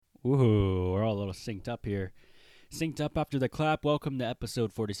Woohoo, we're all a little synced up here. Synced up after the clap. Welcome to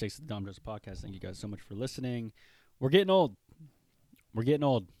episode 46 of the Dom Jones Podcast. Thank you guys so much for listening. We're getting old.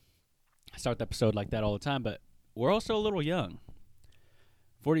 I start the episode like that all the time, but we're also a little young.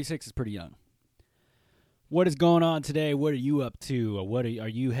 46 is pretty young. What is going on today? What are you up to? Are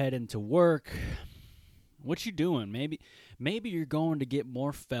you heading to work? What you doing? Maybe you're going to get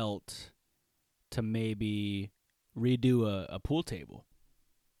more felt to maybe redo a pool table.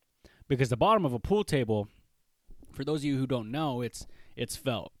 Because the bottom of a pool table, for those of you who don't know, it's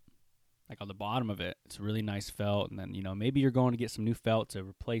felt. Like on the bottom of it, it's really nice felt. And then, maybe you're going to get some new felt to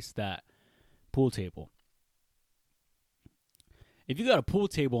replace that pool table. If you got a pool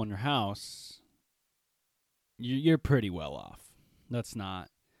table in your house, you're pretty well off. That's not,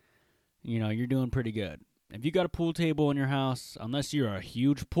 you're doing pretty good. If you got a pool table in your house, unless you're a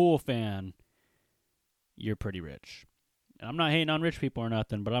huge pool fan, you're pretty rich. And I'm not hating on rich people or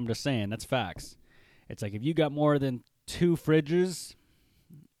nothing, but I'm just saying, that's facts. It's like if you got more than 2 fridges,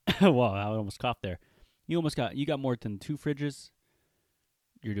 well, I almost coughed there. You got more than 2 fridges,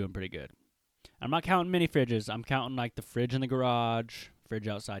 you're doing pretty good. I'm not counting mini fridges. I'm counting like the fridge in the garage, fridge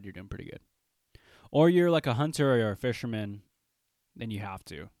outside, you're doing pretty good. Or you're like a hunter or a fisherman, then you have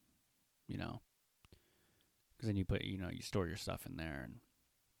to, because then you put, you store your stuff in there.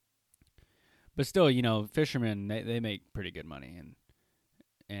 But still, fishermen, they make pretty good money,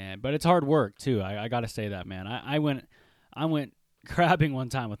 but it's hard work too. I gotta say that, man. I went crabbing one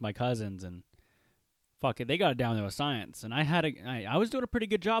time with my cousins, and fuck it, they got it down to a science. And I was doing a pretty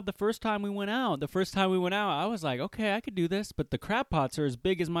good job the first time we went out. I was like, okay, I could do this. But the crab pots are as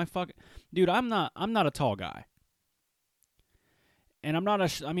big as my fucking dude. I'm not a tall guy, and I'm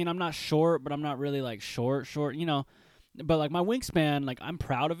not short, but I'm not really like short. But like my wingspan, like I'm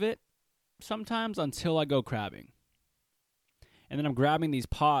proud of it. Sometimes until I go crabbing. And then I'm grabbing these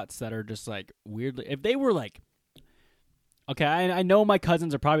pots that are just like weirdly, if they were like, okay, I know my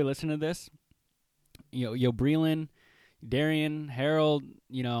cousins are probably listening to this. Breland, Darian, Harold,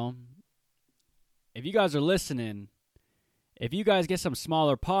 if you guys are listening, if you guys get some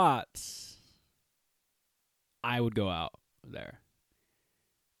smaller pots, I would go out there.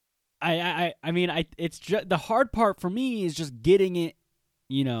 It's just, the hard part for me is just getting it,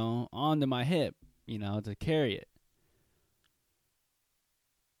 onto my hip, to carry it.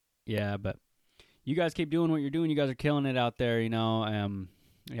 Yeah, but you guys keep doing what you're doing. You guys are killing it out there,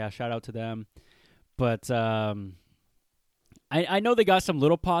 yeah, shout out to them. But I know they got some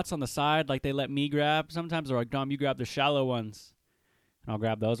little pots on the side, like they let me grab. Sometimes they're like, Dom, you grab the shallow ones, and I'll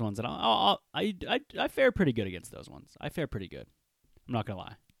grab those ones. And I fare pretty good against those ones. I fare pretty good. I'm not going to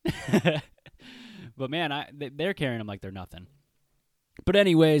lie. But, man, they're carrying them like they're nothing. But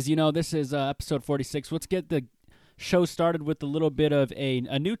anyways, this is episode 46. Let's get the show started with a little bit of a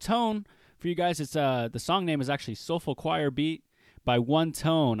new tone for you guys. It's the song name is actually Soulful Choir Beat by One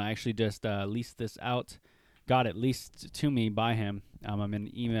Tone. I actually just leased this out, got it leased to me by him. I'm in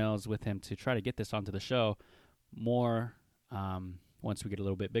emails with him to try to get this onto the show more once we get a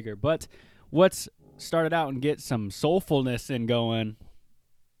little bit bigger. But let's start it out and get some soulfulness in going.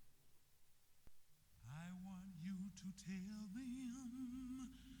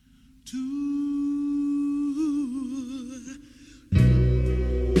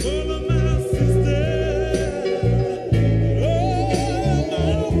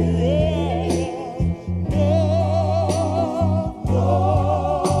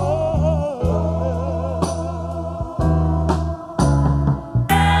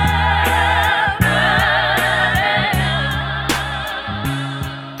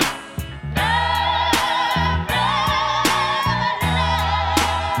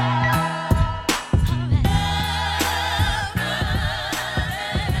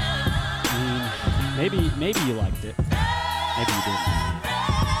 Maybe you liked it. Maybe you didn't.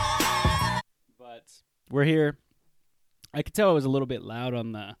 But we're here. I could tell it was a little bit loud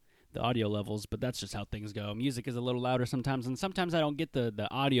on the audio levels, but that's just how things go. Music is a little louder sometimes, and sometimes I don't get the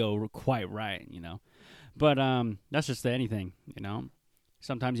audio quite right, But that's just anything,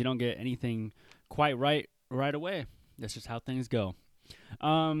 Sometimes you don't get anything quite right away. That's just how things go.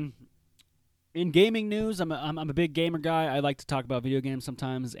 In gaming news, I'm a big gamer guy. I like to talk about video games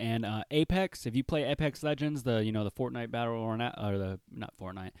sometimes. And Apex, if you play Apex Legends, the Fortnite battle royale, or the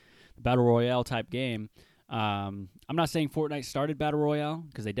battle royale type game. I'm not saying Fortnite started battle royale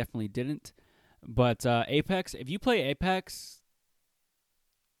because they definitely didn't. But Apex, if you play Apex,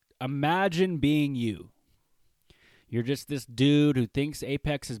 imagine being you. You're just this dude who thinks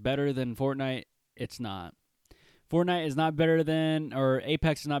Apex is better than Fortnite. It's not. Fortnite is not better than, or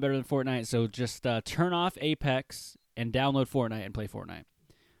Apex is not better than Fortnite, so just turn off Apex and download Fortnite and play Fortnite.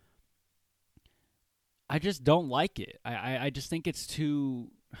 I just don't like it. I just think it's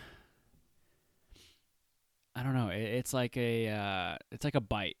too. I don't know. It's like a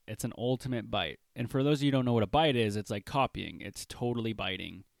bite. It's an ultimate bite. And for those of you who don't know what a bite is, it's like copying. It's totally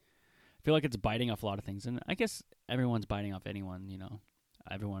biting. I feel like it's biting off a lot of things, and I guess everyone's biting off anyone.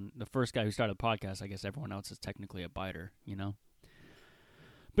 Everyone. The first guy who started the podcast, I guess everyone else is technically a biter.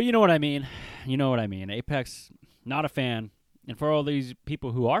 But you know what I mean. Apex, not a fan. And for all these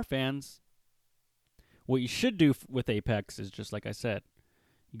people who are fans, what you should do with Apex is just like I said.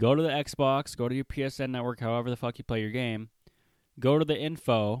 Go to the Xbox, go to your PSN network, however the fuck you play your game. Go to the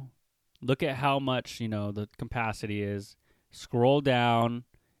info, look at how much, the capacity is. Scroll down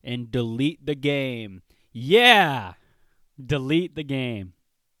and delete the game. Yeah! Delete the game.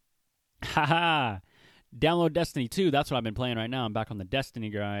 Haha. Download Destiny 2. That's what I've been playing right now. I'm back on the Destiny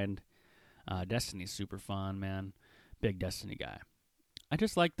grind. Destiny's super fun, man. Big Destiny guy. I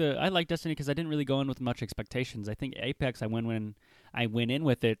like Destiny because I didn't really go in with much expectations. I think Apex, I went in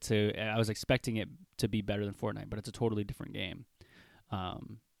with it I was expecting it to be better than Fortnite, but it's a totally different game. I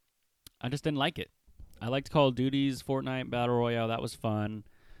just didn't like it. I liked Call of Duty's Fortnite Battle Royale. That was fun.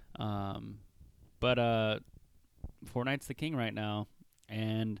 But Fortnite's the king right now.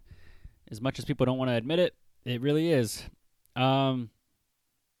 And as much as people don't want to admit it, it really is. But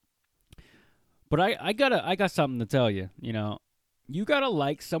I got something to tell you, You gotta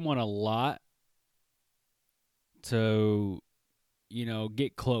like someone a lot to,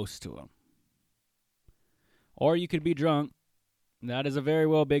 get close to them. Or you could be drunk. That is a very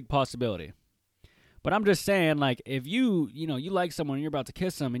well big possibility. But I'm just saying, like, if you like someone and you're about to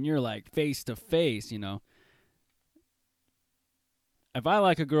kiss them and you're like face to face, if I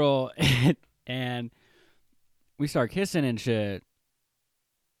like a girl and we start kissing and shit,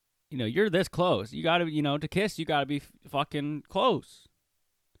 you're this close. You gotta, to kiss, you gotta be fucking close.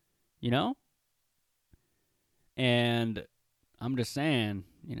 And I'm just saying,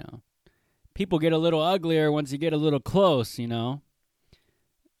 people get a little uglier once you get a little close,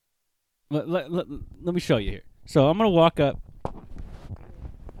 Let me show you here. So I'm gonna walk up.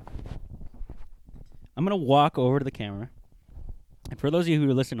 I'm gonna walk over to the camera. And for those of you who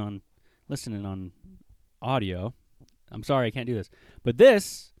are listening on audio, I'm sorry I can't do this. But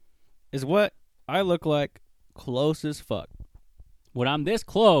this is what I look like close as fuck. When I'm this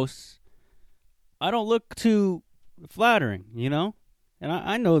close, I don't look too flattering, And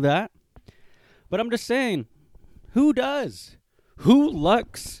I know that. But I'm just saying, who does? Who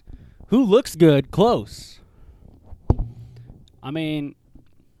looks good close? I mean,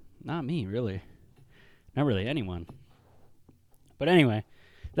 not me, really. Not really anyone. But anyway,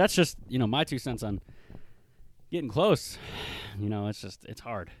 that's just, my 2 cents on getting close. It's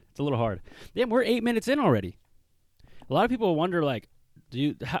hard. It's a little hard. Yeah, we're 8 minutes in already. A lot of people wonder, like,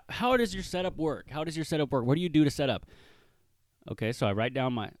 how does your setup work? How does your setup work? What do you do to set up? Okay, so I write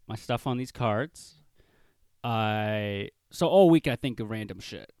down my stuff on these cards. So all week I think of random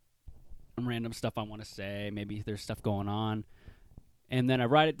shit. Random stuff I want to say. Maybe there's stuff going on. And then I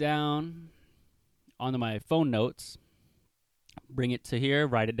write it down onto my phone notes. Bring it to here.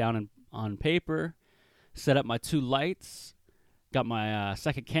 Write it down on paper. Set up my 2 lights. Got my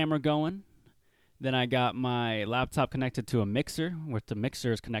second camera going. Then I got my laptop connected to a mixer, where the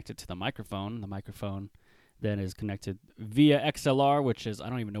mixer is connected to the microphone. The microphone then is connected via XLR, which is, I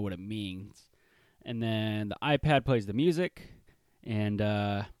don't even know what it means. And then the iPad plays the music. And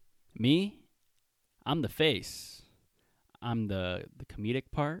me, I'm the face. I'm the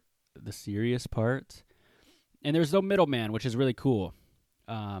comedic part, the serious part. And there's no middleman, which is really cool.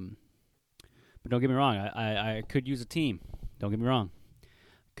 But don't get me wrong, I could use a team. Don't get me wrong.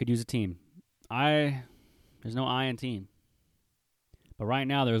 Could use a team. There's no I in team. But right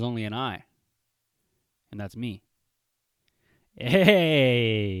now there's only an I. And that's me.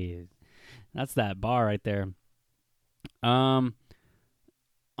 Hey! That's that bar right there. On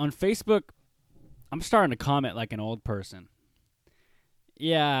Facebook, I'm starting to comment like an old person.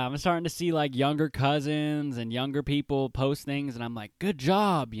 Yeah, I'm starting to see like younger cousins and younger people post things, and I'm like, good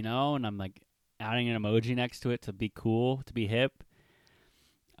job, and I'm like adding an emoji next to it to be cool, to be hip.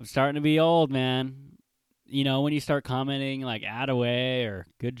 I'm starting to be old, man. When you start commenting like add away or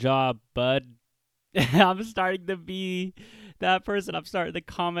good job, bud. I'm starting to be that person. I'm starting to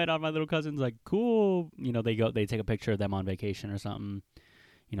comment on my little cousins like, cool. They take a picture of them on vacation or something.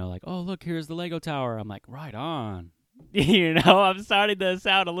 Like, oh, look, here's the Lego tower. I'm like, right on. I'm starting to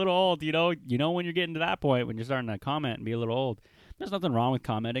sound a little old, when you're getting to that point, when you're starting to comment and be a little old. There's nothing wrong with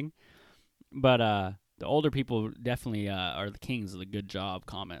commenting. But the older people definitely are the kings of the good job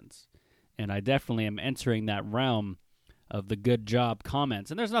comments. And I definitely am entering that realm of the good job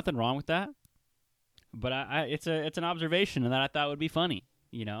comments. And there's nothing wrong with that. But it's an observation that I thought would be funny.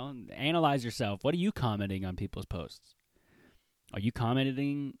 Analyze yourself. What are you commenting on people's posts? Are you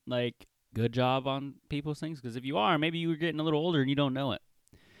commenting like good job on people's things? Because if you are, maybe you're getting a little older and you don't know it.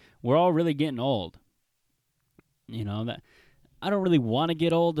 We're all really getting old. That I don't really want to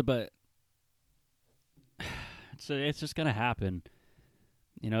get old, but it's just gonna happen.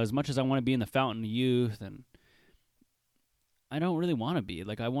 As much as I want to be in the fountain of youth, and I don't really want to be.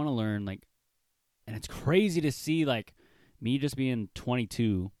 Like, I want to learn, like, and it's crazy to see, like, me just being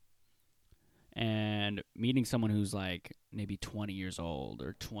 22 and meeting someone who's, like, maybe 20 years old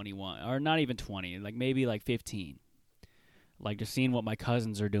or 21, or not even 20, like, maybe, like, 15. Like, just seeing what my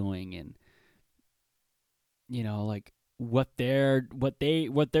cousins are doing and, like, what they're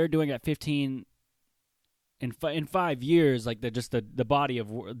doing at 15 in 5 years, like, the body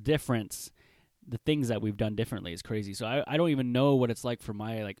of difference, the things that we've done differently is crazy. So I don't even know what it's like for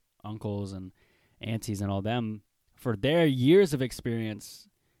my, like, uncles and aunties and all them, for their years of experience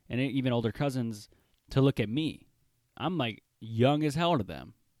and even older cousins to look at me. I'm, like, young as hell to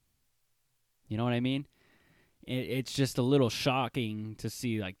them. You know what I mean? It's just a little shocking to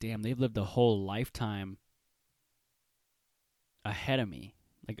see, like, damn, they've lived a whole lifetime ahead of me.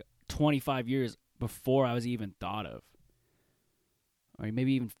 Like, 25 years before I was even thought of. Or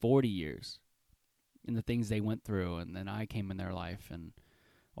maybe even 40 years in the things they went through, and then I came in their life,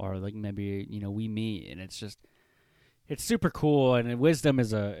 or like maybe, we meet, and it's super cool, and wisdom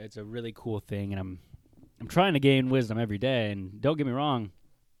it's a really cool thing, and I'm trying to gain wisdom every day, and don't get me wrong,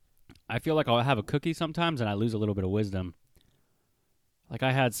 I feel like I'll have a cookie sometimes and I lose a little bit of wisdom. Like,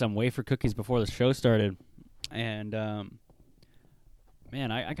 I had some wafer cookies before the show started, and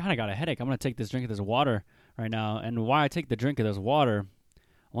man, I kind of got a headache. I'm going to take this drink of this water right now. And while I take the drink of this water,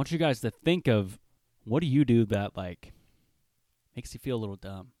 I want you guys to think of, what do you do that, like, makes you feel a little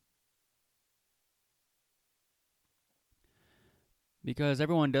dumb? Because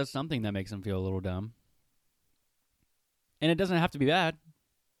everyone does something that makes them feel a little dumb. And it doesn't have to be bad.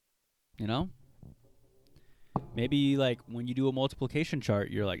 Maybe, like, when you do a multiplication chart,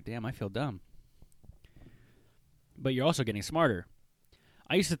 you're like, damn, I feel dumb. But you're also getting smarter.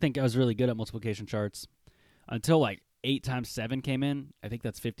 I used to think I was really good at multiplication charts until, like, 8 times 7 came in. I think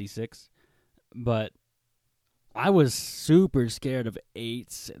that's 56. But I was super scared of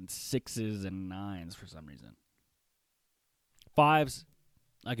 8s and 6s and 9s for some reason. 5s,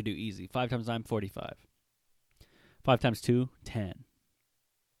 I could do easy. 5 times 9, 45. 5 times 2, 10.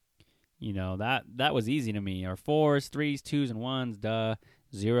 That was easy to me. Or 4s, 3s, 2s, and 1s, duh.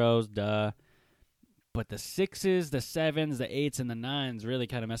 0s, duh. But the 6s, the 7s, the 8s, and the 9s really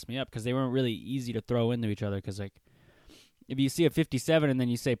kind of messed me up because they weren't really easy to throw into each other. Because, like, if you see a 57 and then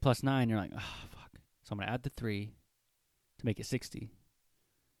you say plus 9, you're like, oh, fuck. So I'm going to add the 3 to make it 60.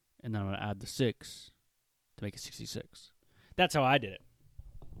 And then I'm going to add the 6 to make it 66. That's how I did it.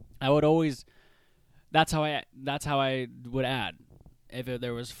 I would always, that's how I would add. If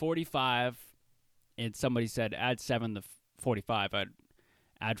there was 45 and somebody said add 7 to 45, I'd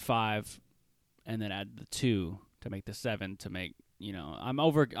add 5 and then add the 2 to make the 7 to make, I'm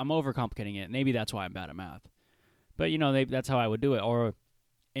overcomplicating it. Maybe that's why I'm bad at math. But, that's how I would do it. Or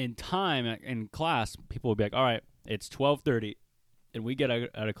in time, in class, people would be like, all right, it's 12:30, and we get out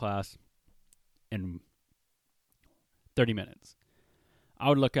of class in 30 minutes. I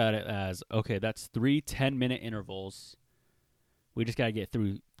would look at it as, okay, that's 3 10-minute intervals. We just got to get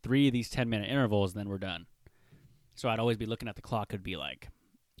through 3 of these 10-minute intervals, and then we're done. So I'd always be looking at the clock. It'd be like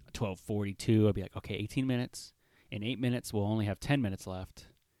 12:42. I'd be like, okay, 18 minutes. In 8 minutes, we'll only have 10 minutes left.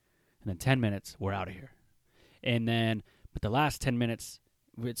 And then 10 minutes, we're out of here. And then, but the last 10 minutes,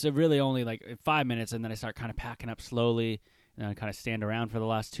 it's really only like 5 minutes, and then I start kind of packing up slowly, and I kind of stand around for the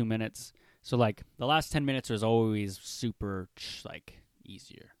last 2 minutes. So, like, the last 10 minutes is always super, like,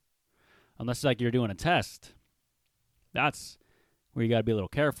 easier. Unless, like, you're doing a test. That's where you got to be a little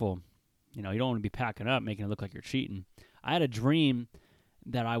careful. You don't want to be packing up, making it look like you're cheating. I had a dream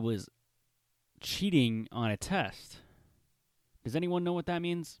that I was cheating on a test. Does anyone know what that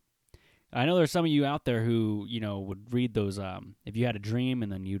means? I know there's some of you out there who, would read those, if you had a dream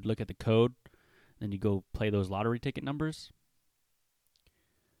and then you'd look at the code, then you go play those lottery ticket numbers.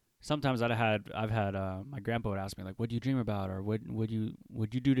 Sometimes I've had my grandpa would ask me, like, what do you dream about, or what would you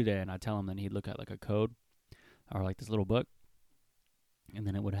do today? And I'd tell him, then he'd look at, like, a code or, like, this little book, and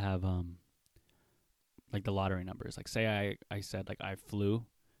then it would have like the lottery numbers. Like, say I said, like, I flew,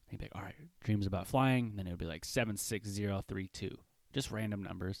 he'd be like, all right, dreams about flying. And then it would be like 76032, just random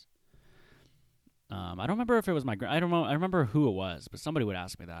numbers. I don't remember if it was I don't know. I remember who it was, but somebody would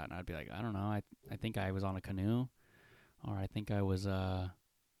ask me that, and I'd be like, I don't know. I think I was on a canoe, or I think I was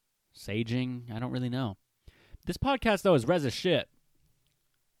saging. I don't really know. This podcast, though, is res as shit.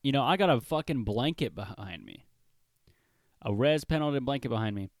 You know, I got a fucking blanket behind me. A res Pendleton blanket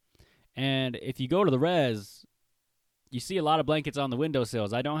behind me. And if you go to the res, you see a lot of blankets on the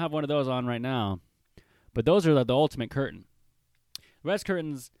windowsills. I don't have one of those on right now. But those are the ultimate curtain. Res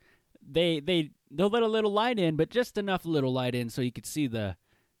curtains, they'll let a little light in, but just enough little light in so you could see the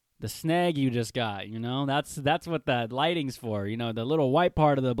snag you just got, you know? That's what the lighting's for. You know, the little white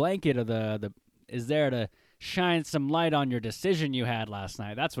part of the blanket of the is there to shine some light on your decision you had last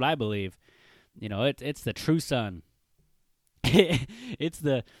night. That's what I believe. You know, it's the true sun.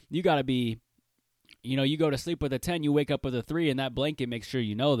 You got to be, you know, you go to sleep with a 10, you wake up with a 3, and that blanket makes sure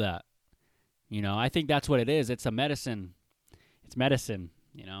you know that. You know, I think that's what it is. It's a medicine. It's medicine.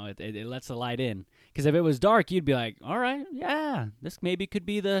 You know, it lets the light in. Because if it was dark, you'd be like, all right, yeah, this maybe could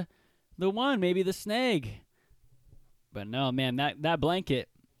be the one, maybe the snag. But no, man, that blanket,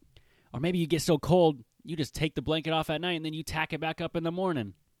 or maybe you get so cold, you just take the blanket off at night and then you tack it back up in the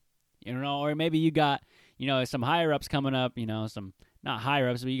morning. You know, or maybe you got, you know, some higher-ups coming up, you know, some, not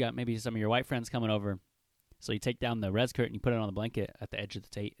higher-ups, but you got maybe some of your white friends coming over. So you take down the res curtain, you put it on the blanket at the edge of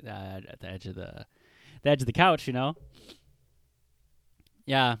the edge of the couch, you know.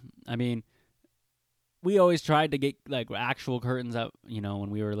 Yeah, I mean, we always tried to get like actual curtains up, you know, when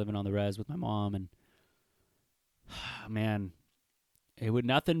we were living on the res with my mom, and man, it would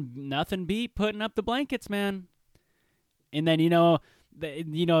nothing beat putting up the blankets, man. And then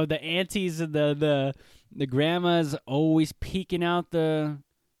the aunties and the grandmas always peeking out the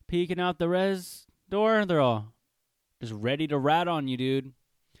res door. They're all just ready to rat on you, dude.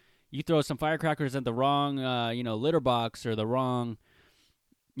 You throw some firecrackers at the wrong litter box or the wrong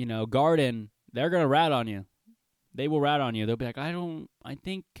garden, they're gonna rat on you. They will rat on you. They'll be like, I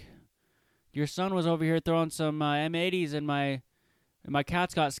think your son was over here throwing some M80s and my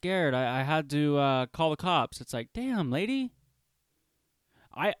cats got scared. I had to call the cops. It's like, damn, lady.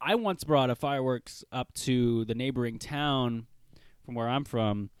 I once brought a fireworks up to the neighboring town from where I'm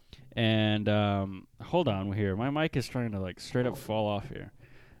from, and hold on here. My mic is trying to like straight up fall off here.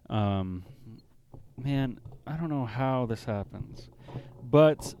 Man, I don't know how this happens.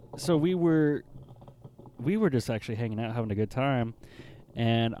 But so we were just actually hanging out, having a good time,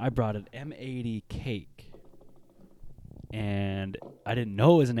 and I brought an M80 cake, and I didn't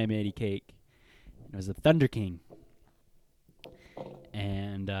know it was an M80 cake. It was a Thunder King,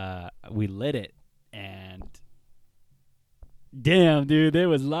 and we lit it, and damn, dude, it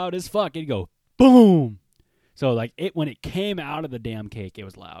was loud as fuck. It'd go boom. So like when it came out of the damn cake, it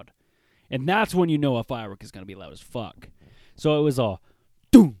was loud, and that's when you know a firework is gonna be loud as fuck. So it was all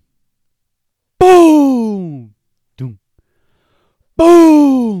doom, boom, doom,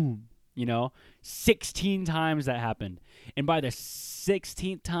 boom. 16 times that happened. And by the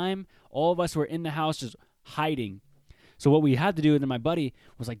 16th time, all of us were in the house just hiding. So what we had to do, and then my buddy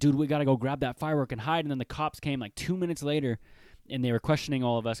was like, dude, we got to go grab that firework and hide. And then the cops came like 2 minutes later, and they were questioning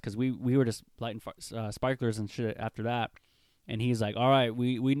all of us because we were just lighting sparklers and shit after that. And he's like, all right,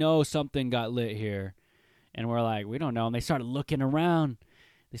 we know something got lit here. And we're like, we don't know. And they started looking around.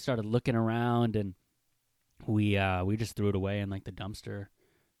 And we just threw it away in like the dumpster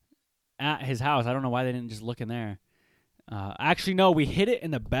at his house. I don't know why they didn't just look in there. Actually, no, we hid it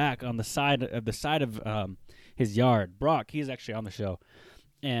in the back on the side of his yard. Brock, he's actually on the show,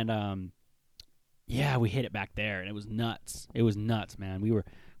 and yeah, we hid it back there, and it was nuts. It was nuts, man. We were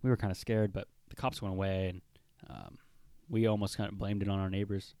kind of scared, but the cops went away, and we almost kind of blamed it on our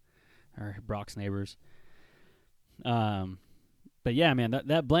neighbors, or Brock's neighbors. But yeah, man,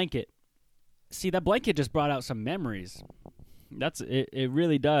 that blanket. See, that blanket just brought out some memories. That's it. It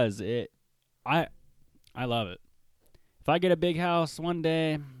really does. I love it. If I get a big house one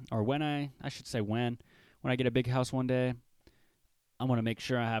day, or when I get a big house one day, I want to make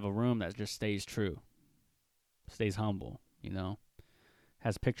sure I have a room that just stays true, stays humble.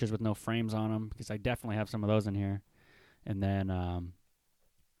 Has pictures with no frames on them, because I definitely have some of those in here, and then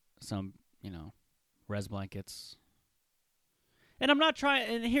some res blankets. And I'm not trying.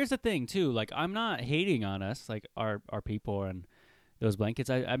 And here's the thing too. Like, I'm not hating on us, like our people and those blankets.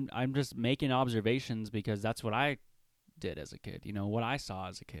 I'm just making observations because that's what I did as a kid. What I saw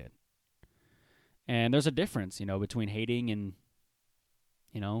as a kid. And there's a difference, between hating and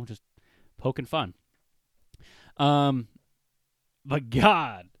just poking fun. But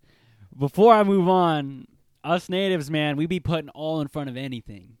God, before I move on, us natives, man, we be putting all in front of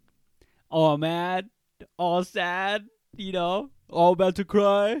anything. All mad, all sad, all about to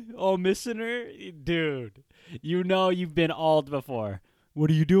cry, all missing her. Dude, you've been alled before. What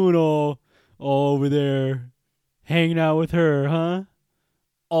are you doing all over there hanging out with her, huh?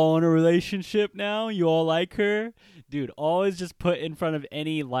 all in a relationship now. You all like her. Dude, always just put in front of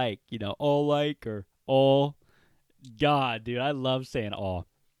any like, all like or all. God, dude, I love saying all.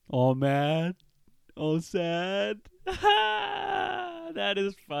 All mad. All sad. That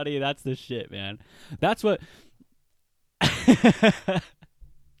is funny. That's the shit, man. That's what...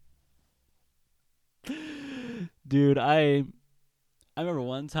 Dude, I remember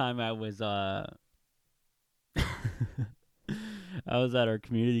one time I was I was at our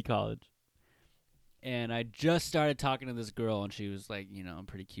community college, and I just started talking to this girl, and she was like,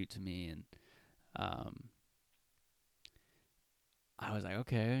 pretty cute to me, and I was like,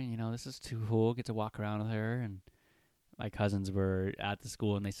 okay, this is too cool. Get to walk around with her, and my cousins were at the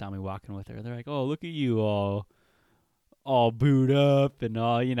school, and they saw me walking with her. They're like, oh, look at you, all booed up, and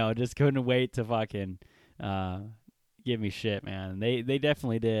all, just couldn't wait to fucking give me shit, man. They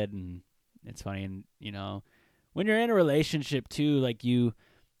definitely did, and it's funny, and when you're in a relationship too, like you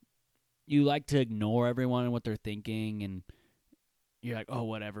like to ignore everyone and what they're thinking, and you're like, oh,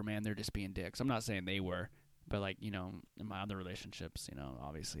 whatever, man, they're just being dicks. I'm not saying they were, but like, in my other relationships,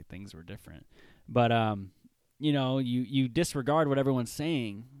 obviously things were different, but you disregard what everyone's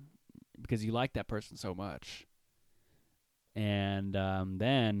saying because you like that person so much, and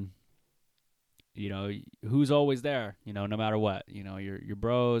then who's always there, no matter what, your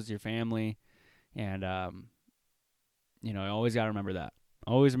bros, your family, and you always got to remember that.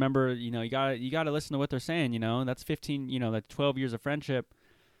 Always remember, you got to listen to what they're saying, that's 15, that 12 years of friendship,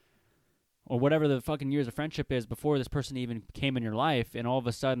 or whatever the fucking years of friendship is before this person even came in your life, and all of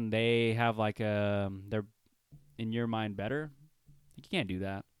a sudden they have like they're in your mind better. You can't do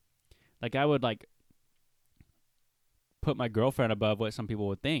that. Like, I would like put my girlfriend above what some people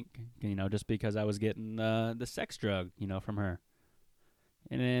would think, just because I was getting the sex drug, from her.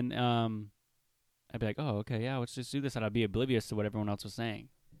 And then I'd be like, oh, okay, yeah, let's just do this. And I'd be oblivious to what everyone else was saying.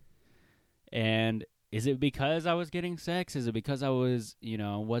 And is it because I was getting sex? Is it because I was,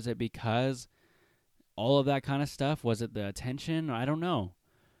 was it because all of that kind of stuff? Was it the attention? I don't know.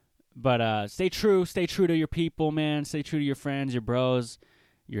 But stay true to your people, man. Stay true to your friends, your bros,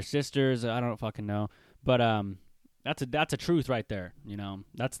 your sisters. I don't fucking know. But that's a truth right there,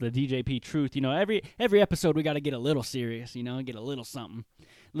 That's the DJP truth. Every episode we got to get a little serious, get a little something,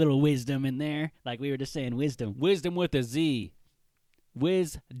 little wisdom in there. Like we were just saying, wisdom with a Z.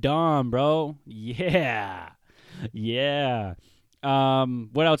 Wisdom, bro. Yeah.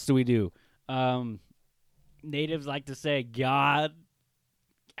 What else do we do? Natives like to say God.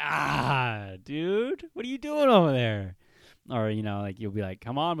 Dude, what are you doing over there? Or, like you'll be like,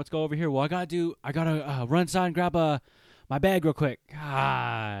 come on, let's go over here. Well, I gotta run inside and grab my bag real quick.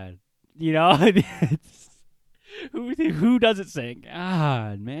 God, who doesn't say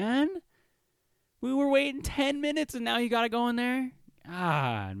God, man? We were waiting 10 minutes and now you gotta go in there?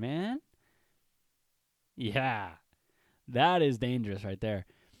 God, man. Yeah, that is dangerous right there.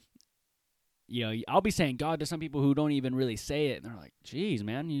 I'll be saying God to some people who don't even really say it, and they're like, geez,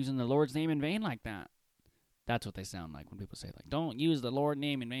 man, using the Lord's name in vain like that. That's what they sound like when people say, like, don't use the Lord's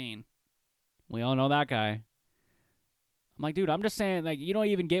name in vain. We all know that guy. I'm like, dude, I'm just saying, like, you don't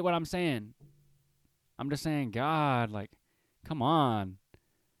even get what I'm saying. I'm just saying, God, like, come on.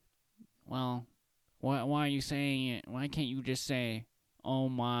 Well, why are you saying it? Why can't you just say, oh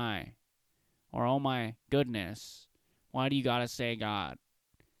my, or oh my goodness? Why do you gotta say God?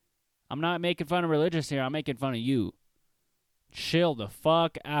 I'm not making fun of religious here. I'm making fun of you. Chill the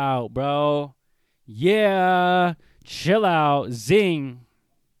fuck out, bro. Yeah, chill out. Zing.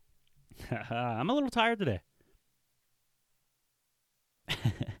 I'm a little tired today.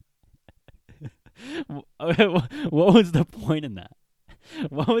 What was the point in that?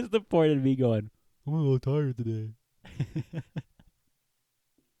 What was the point in me going, I'm a little tired today?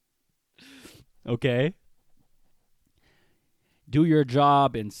 Okay. Do your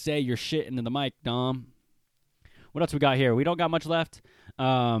job and say your shit into the mic, Dom. What else we got here? We don't got much left.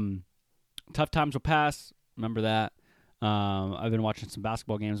 Tough times will pass. Remember that. I've been watching some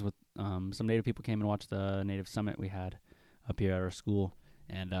basketball games with some Native people came and watched the Native Summit we had up here at our school.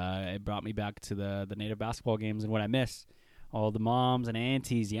 And it brought me back to the Native basketball games and what I miss. All the moms and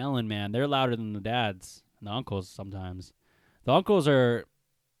aunties yelling, man. They're louder than the dads and the uncles sometimes. The uncles are...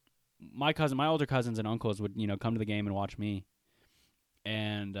 My older cousins and uncles would, come to the game and watch me.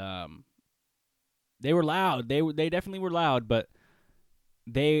 And they were loud. They definitely were loud, but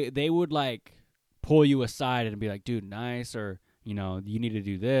they would like pull you aside and be like, dude, nice, or you need to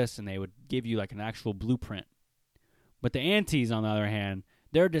do this, and they would give you like an actual blueprint. But the aunties, on the other hand,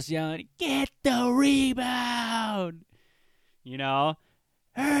 they're just yelling, get the rebound,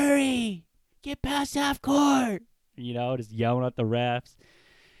 hurry, get past half court, just yelling at the refs.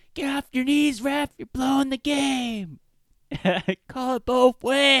 Get off your knees, ref. You're blowing the game. Call it both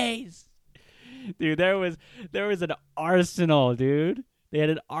ways. Dude, there was an arsenal, dude. They had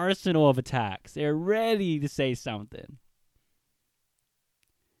an arsenal of attacks. They were ready to say something.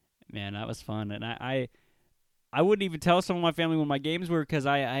 Man, that was fun. And I wouldn't even tell some of my family when my games were because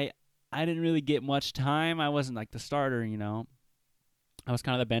I didn't really get much time. I wasn't like the starter, you know. I was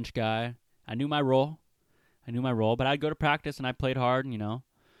kind of the bench guy. I knew my role. But I'd go to practice and I played hard, and, you know,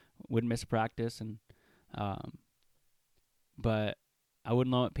 wouldn't miss a practice. And but I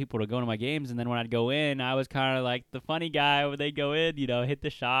wouldn't want people to go to my games, and then when I'd go in, I was kind of like the funny guy when they go in, you know, hit the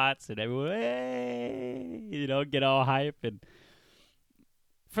shots, and everyone, hey, you know, get all hype. And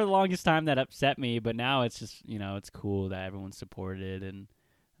for the longest time, that upset me, but now it's just, you know, it's cool that everyone's supported, and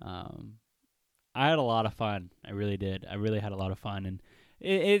I had a lot of fun. I really did. I really had a lot of fun, and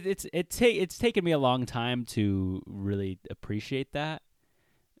it's taken me a long time to really appreciate that.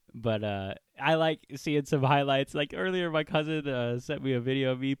 But I like seeing some highlights. Like earlier, my cousin sent me a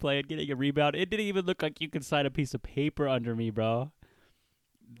video of me playing, getting a rebound. It didn't even look like you could slide a piece of paper under me, bro.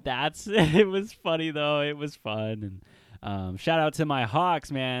 It was funny, though. It was fun. And shout out to my Hawks,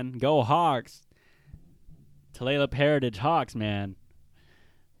 man. Go Hawks. Tulalip Heritage Hawks, man.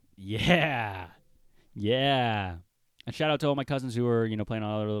 Yeah. And shout out to all my cousins who are, you know, playing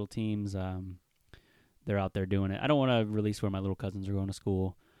on other little teams. They're out there doing it. I don't want to release where my little cousins are going to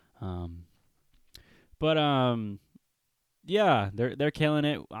school. Yeah, they're killing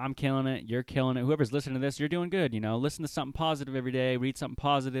it. I'm killing it. You're killing it. Whoever's listening to this, you're doing good. You know, listen to something positive every day. Read something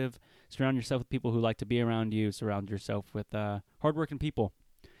positive. Surround yourself with people who like to be around you. Surround yourself with hardworking people,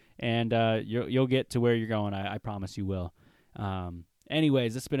 and you'll get to where you're going. I promise you will.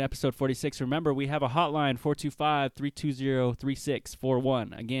 Anyways, this has been episode 46. Remember, we have a hotline,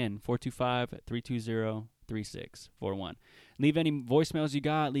 425-320-3641. Again, 425-320-3641. Leave any voicemails you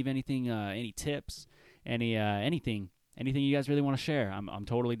got. Leave anything, any tips, anything you guys really want to share. I'm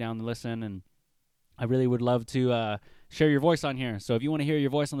totally down to listen, and I really would love to share your voice on here. So if you want to hear your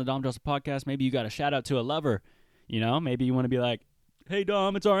voice on the Dom Joseph podcast, maybe you got a shout out to a lover. You know, maybe you want to be like, hey,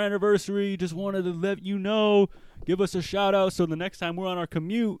 Dom, it's our anniversary. Just wanted to let you know. Give us a shout out so the next time we're on our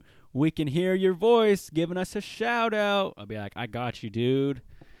commute, we can hear your voice giving us a shout out. I'll be like, I got you, dude.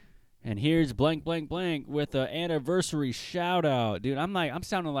 And here's blank, blank, blank with an anniversary shout out. Dude, I'm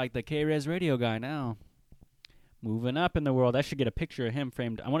sounding like the K-Rez radio guy now. Moving up in the world. I should get a picture of him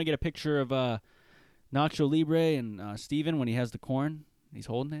framed. I want to get a picture of Nacho Libre and Steven when he has the corn. He's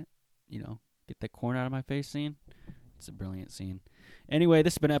holding it. You know, get that corn out of my face scene. It's a brilliant scene. Anyway,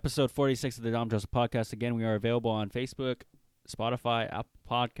 this has been episode 46 of the Dom Joseph Podcast. Again, we are available on Facebook, Spotify, Apple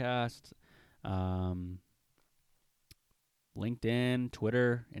Podcasts, LinkedIn,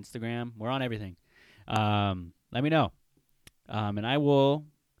 Twitter, Instagram. We're on everything. Let me know. And I will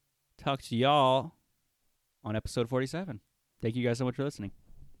talk to y'all on episode 47. Thank you guys so much for listening.